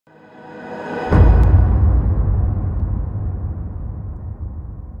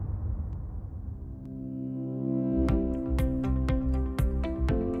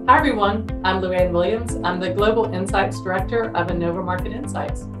everyone, I'm Luann Williams. I'm the Global Insights Director of Innova Market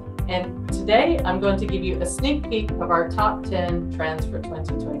Insights. And today I'm going to give you a sneak peek of our top 10 trends for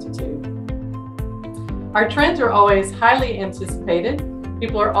 2022. Our trends are always highly anticipated.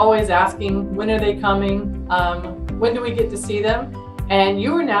 People are always asking, when are they coming? When do we get to see them? And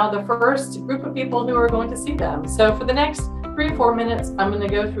you are now the first group of people who are going to see them. So for the next 3 or 4 minutes, I'm going to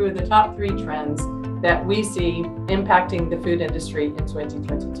go through the top 3 trends that we see impacting the food industry in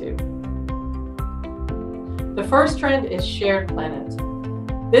 2022. The first trend is shared planet.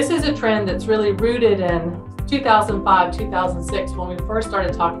 This is a trend that's really rooted in 2005, 2006, when we first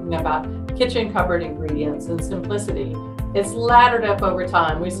started talking about kitchen cupboard ingredients and simplicity. It's laddered up over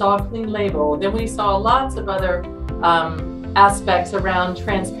time. We saw a clean label, then we saw lots of other aspects around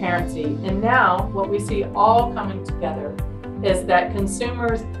transparency. And now what we see all coming together is that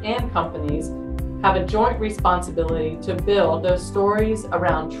consumers and companies have a joint responsibility to build those stories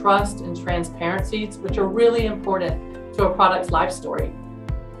around trust and transparency, which are really important to a product's life story.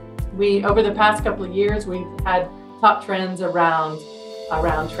 Over the past couple of years, we've had top trends around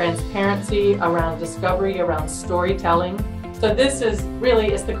transparency, around discovery, around storytelling. So this is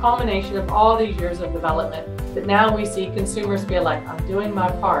really, it's the culmination of all these years of development that now we see consumers feel like, I'm doing my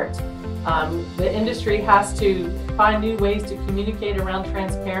part. The industry has to find new ways to communicate around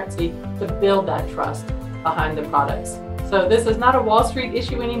transparency to build that trust behind the products. So this is not a Wall Street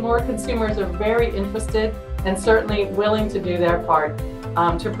issue anymore. Consumers are very interested and certainly willing to do their part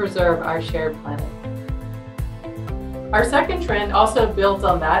to preserve our shared planet. Our second trend also builds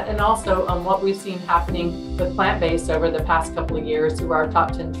on that and also on what we've seen happening with plant-based over the past couple of years through our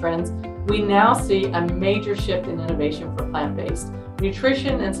top 10 trends. We now see a major shift in innovation for plant-based.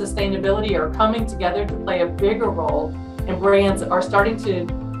 Nutrition and sustainability are coming together to play a bigger role, and brands are starting to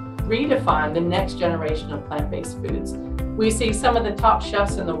redefine the next generation of plant-based foods. We see some of the top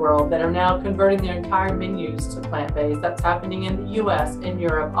chefs in the world that are now converting their entire menus to plant-based. That's happening in the US, in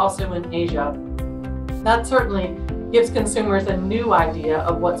Europe, also in Asia. That certainly gives consumers a new idea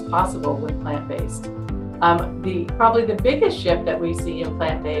of what's possible with plant-based. Probably the biggest shift that we see in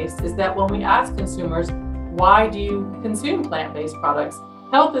plant-based is that when we ask consumers, why do you consume plant-based products?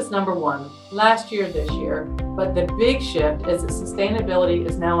 Health is number one, last year, this year, but the big shift is that sustainability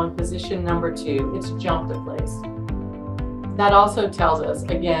is now in position number 2. It's jumped a place. That also tells us,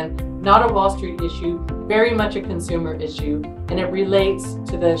 again, not a Wall Street issue, very much a consumer issue, and it relates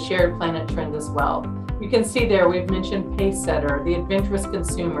to the shared planet trend as well. You can see there we've mentioned pace setter, the adventurous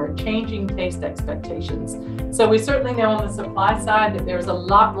consumer, changing taste expectations. So we certainly know on the supply side that there's a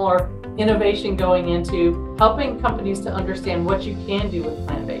lot more innovation going into helping companies to understand what you can do with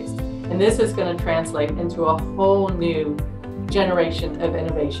plant-based. And this is going to translate into a whole new generation of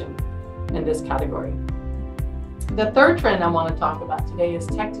innovation in this category. The third trend I want to talk about today is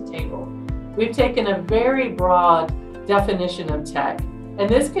tech to table. We've taken a very broad definition of tech, and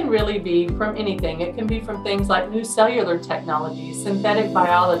this can really be from anything. It can be from things like new cellular technology, synthetic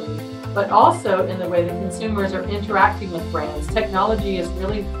biology, but also in the way that consumers are interacting with brands. Technology is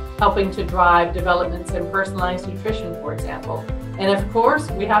really helping to drive developments in personalized nutrition, for example. And of course,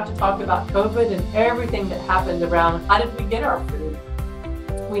 we have to talk about COVID and everything that happened around how did we get our food.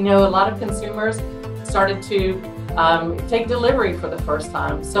 We know a lot of consumers started to take delivery for the first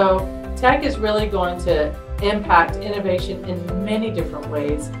time. So tech is really going to impact innovation in many different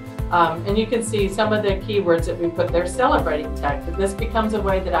ways. And you can see some of the keywords that we put there, celebrating tech, that this becomes a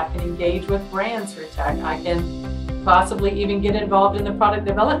way that I can engage with brands through tech. I can possibly even get involved in the product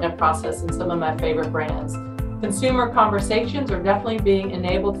development process in some of my favorite brands. Consumer conversations are definitely being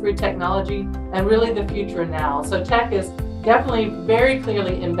enabled through technology and really the future now. So tech is definitely very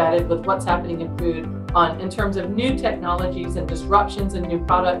clearly embedded with what's happening in food in terms of new technologies and disruptions in new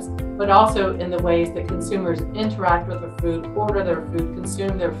products, but also in the ways that consumers interact with their food, order their food,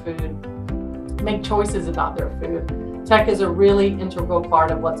 consume their food, make choices about their food. Tech is a really integral part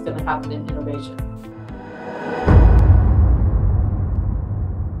of what's going to happen in innovation.